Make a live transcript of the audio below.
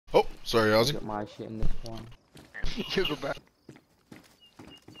Sorry, Ozzy. Get my shit in this corner. You go back.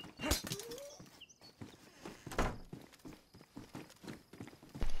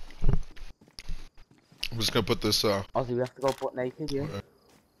 I'm just gonna put this, Ozzy, we have to go butt naked, yeah?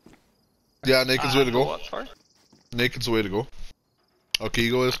 Yeah, naked's the way to go. What, sorry? Naked's the way to go. Oh,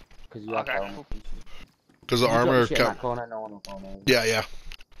 Keego is? Because you have Okay, helmet. cool. Because the You drop armor your shit in that counts. corner, no one will go near you. Yeah, yeah.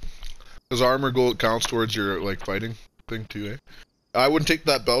 Because armor goal counts towards your, like, fighting thing, too, eh? I wouldn't take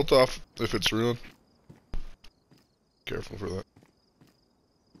that belt off if it's ruined. Careful for that.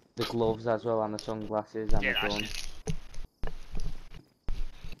 The gloves as well, and the sunglasses, and Yeah, the gun.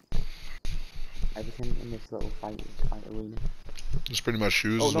 Everything in this little fight arena. It's pretty much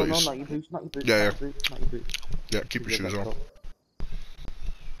shoes. Oh, is no, what no, you not your boots, not your boots, Yeah, not yeah. your boots, not your boots. Yeah, keep your shoes on.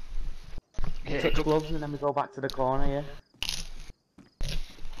 Yeah, Touch go. gloves and then we go back to the corner, yeah?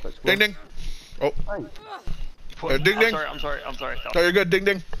 Touch Ding gloves. ding! Oh, Right. ding ding! I'm sorry. Oh, you're good, ding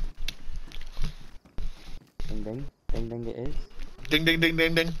ding! Ding ding. Ding ding it is. Ding ding ding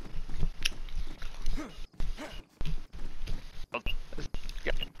ding ding!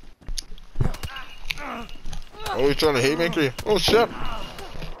 Oh, you're trying to hate me? Oh shit!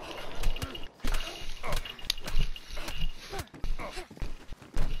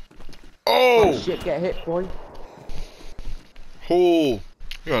 Oh Oh! shit, get hit, boy. Oh!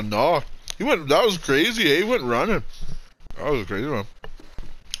 You got knocked. He went, that was crazy, eh? He went running. That was a crazy one.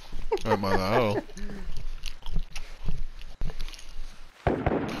 I don't mind that at all.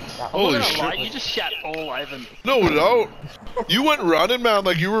 Holy I'm not gonna lie, shit. you just shat all over me. No. You went running, man.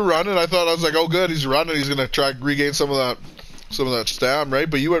 Like, you were running. I was like, oh, good, he's running. He's gonna try to regain some of that stam, right?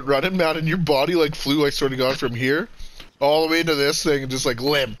 But you went running, man, and your body, like, flew, like, sort of gone from here all the way into this thing and just, like,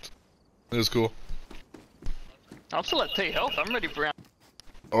 limped. It was cool. I'm still at T health, I'm ready for round.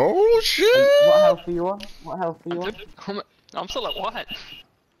 Oh, shit! What health are you on? What health are you on? I'm still at white.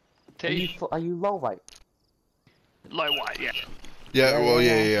 Are you low white? Low white, yeah. Yeah, well,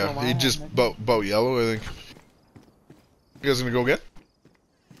 yeah. So am He I, just man. bout yellow, I think. You guys gonna go again?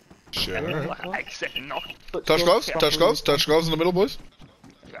 Shit, And alright. like, except not. Touch gloves, touch gloves, touch gloves in the middle, boys.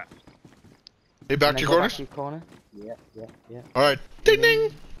 Yeah. Hey, back to your corners. Corner. Yeah. Alright. Ding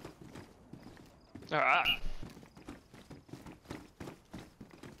ding! Alright.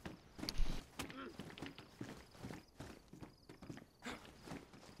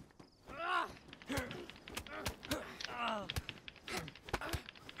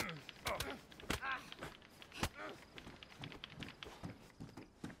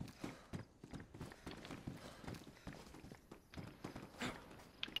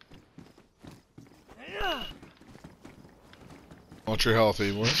 Watch your health,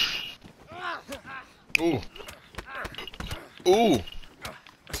 eh, boys. Ooh. Ooh.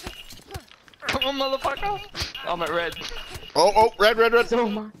 Come on, motherfucker! I'm at red. Oh, red. So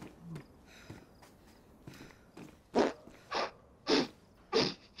much.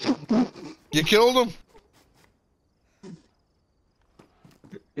 You killed him.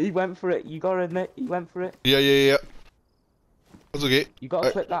 He went for it. You gotta admit, he went for it. Yeah. That's okay. You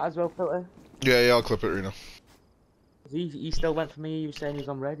gotta clip that as well, Filter. Yeah, I'll clip it right now. He still went for me. He was saying he was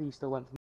on red. He still went for me.